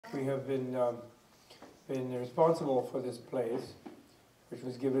we have been responsible for this place, which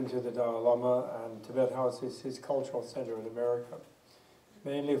was given to the Dalai Lama, and Tibet House is his cultural center in America,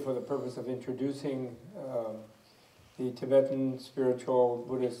 mainly for the purpose of introducing the Tibetan spiritual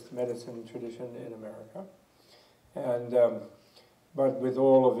Buddhist medicine tradition in America. And but with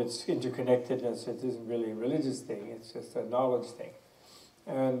all of its interconnectedness, it isn't really a religious thing, it's just a knowledge thing.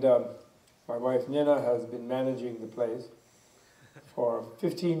 And my wife Nina has been managing the place for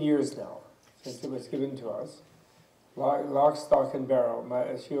 15 years now, since it was given to us. Lock, stock, and barrel.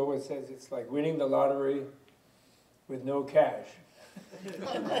 As she always says, it's like winning the lottery with no cash.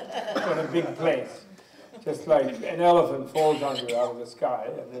 On a big place. Just like an elephant falls on you out of the sky,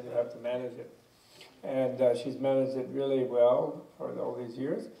 and then you have to manage it. And she's managed it really well for all these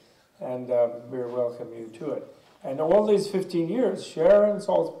years, and we welcome you to it. And all these 15 years, Sharon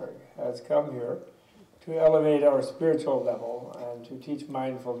Salzberg has come here to elevate our spiritual level and to teach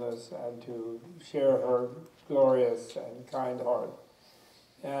mindfulness and to share her glorious and kind heart.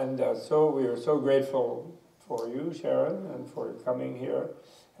 And so we are so grateful for you, Sharon, and for coming here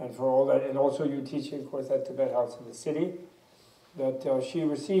and for all that, and also you teaching, of course, at Tibet House in the city, that she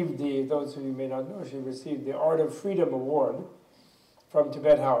received those of you may not know, she received the Art of Freedom Award from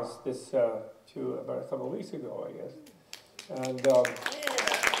Tibet House about a couple of weeks ago, I guess. And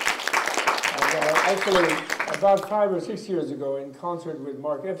actually, about 5 or 6 years ago, in concert with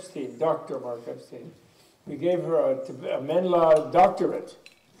Mark Epstein, Dr. Mark Epstein, we gave her a Menla doctorate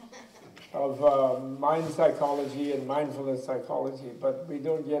of mind psychology and mindfulness psychology, but we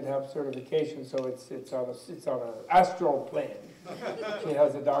don't yet have certification, so it's on an astral plane. She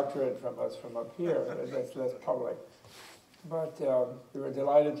has a doctorate from us from up here, that's less public. But we were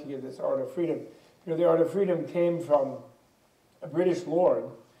delighted to give this Art of Freedom. You know, the Art of Freedom came from a British lord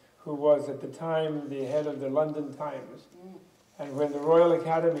who was at the time the head of the London Times. And when the Royal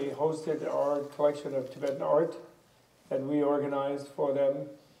Academy hosted our collection of Tibetan art that we organized for them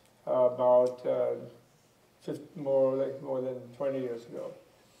about more than 20 years ago,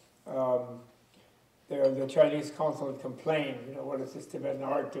 the Chinese consulate complained, you know, what is this Tibetan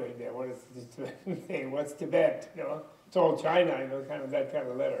art doing there? What is this Tibetan thing? What's Tibet? You know, it's all China, you know, kind of that kind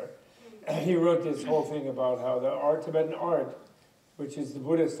of letter. And he wrote this whole thing about how the Tibetan art, which is the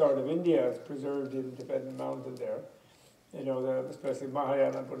Buddhist art of India, is preserved in Tibetan mountain there. You know, especially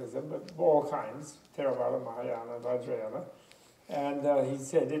Mahayana Buddhism, but all kinds, Theravada, Mahayana, Vajrayana. And he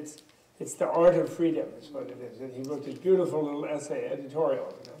said it's the art of freedom is what it is. And he wrote this beautiful little essay,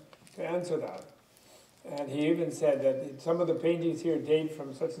 editorial, you know, to answer that. And he even said that some of the paintings here date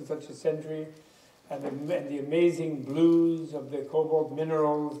from such and such a century, and the amazing blues of the cobalt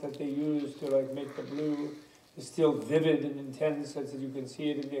minerals that they use to like make the blue is still vivid and intense, as you can see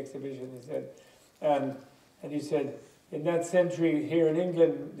it in the exhibition, he said. And he said, in that century here in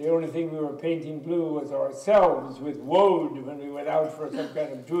England, the only thing we were painting blue was ourselves with woad when we went out for some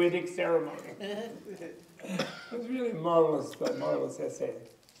kind of druidic ceremony. It was really marvelous essay.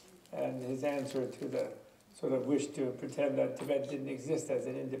 And his answer to the sort of wish to pretend that Tibet didn't exist as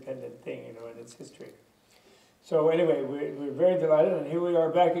an independent thing, you know, in its history. So anyway, we're very delighted, and here we are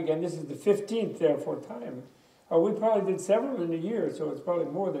back again. This is the 15th, therefore, time. We probably did several in a year, so it's probably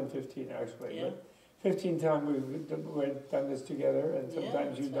more than 15, actually. Yeah. But 15 times we've done this together, and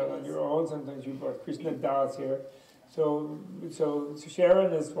sometimes you've done on your own, sometimes you brought Krishna Das here. So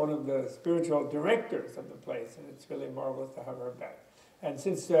Sharon is one of the spiritual directors of the place, and it's really marvelous to have her back. And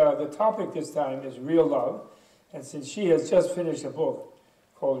since the topic this time is real love, and since she has just finished a book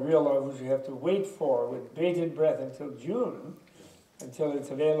called Real Love, which you have to wait for with bated breath until June, until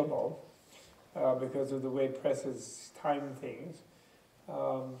it's available, because of the way presses time things.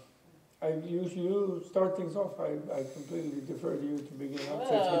 You start things off. I completely defer to you to begin up,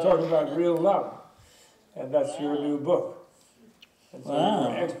 since we're talking about real love, and that's your new book. And so you're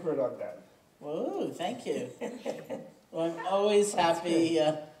an expert on that. Whoa, thank you. Well, I'm always happy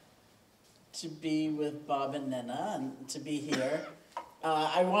to be with Bob and Nina and to be here.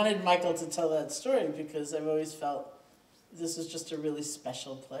 I wanted Michael to tell that story because I've always felt this is just a really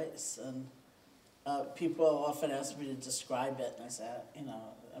special place. And people often ask me to describe it, and I say, you know,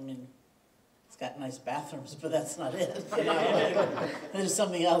 I mean, it's got nice bathrooms, but that's not it. You know? There's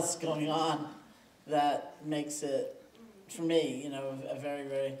something else going on that makes it, for me, you know, a very,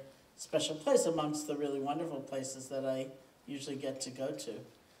 very special place amongst the really wonderful places that I usually get to go to.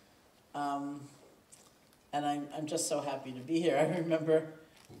 And I'm just so happy to be here. I remember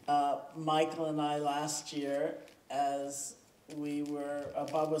Michael and I last year, as we were,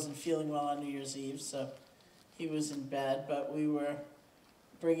 Bob wasn't feeling well on New Year's Eve, so he was in bed, but we were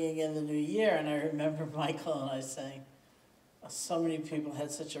bringing in the new year, and I remember Michael and I saying, so many people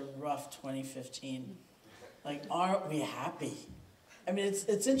had such a rough 2015. Like, aren't we happy? I mean,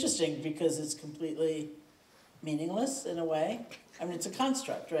 it's interesting because it's completely meaningless in a way. I mean, it's a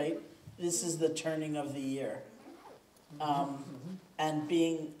construct, right? This is the turning of the year. And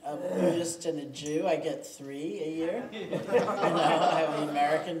being a Buddhist and a Jew, I get 3 a year. You know, I have the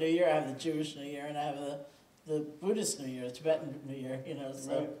American New Year, I have the Jewish New Year, and I have the Buddhist New Year, the Tibetan New Year, you know,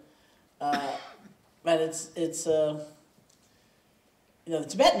 so. Right. But it's you know, the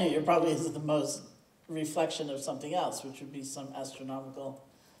Tibetan New Year probably is the most reflection of something else, which would be some astronomical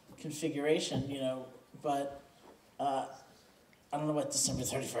configuration, you know, but I don't know what December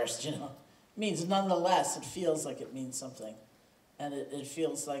 31st, you know, means. Nonetheless, it feels like it means something. And it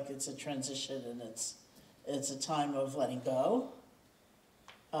feels like it's a transition, and it's a time of letting go.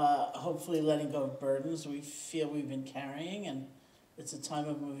 Hopefully letting go of burdens we feel we've been carrying, and it's a time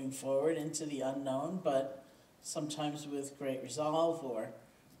of moving forward into the unknown, but sometimes with great resolve or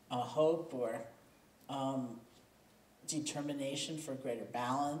hope or determination for greater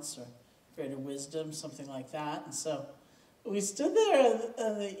balance or greater wisdom, something like that. And so we stood there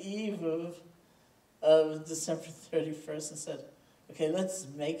on the eve of December 31st and said, okay, let's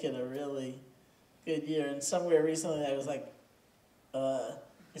make it a really good year. And somewhere recently I was like, I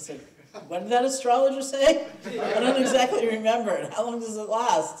said, what did that astrologer say? I don't exactly remember it. How long does it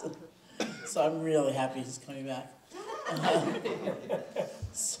last? So I'm really happy he's coming back.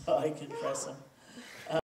 So I can press him.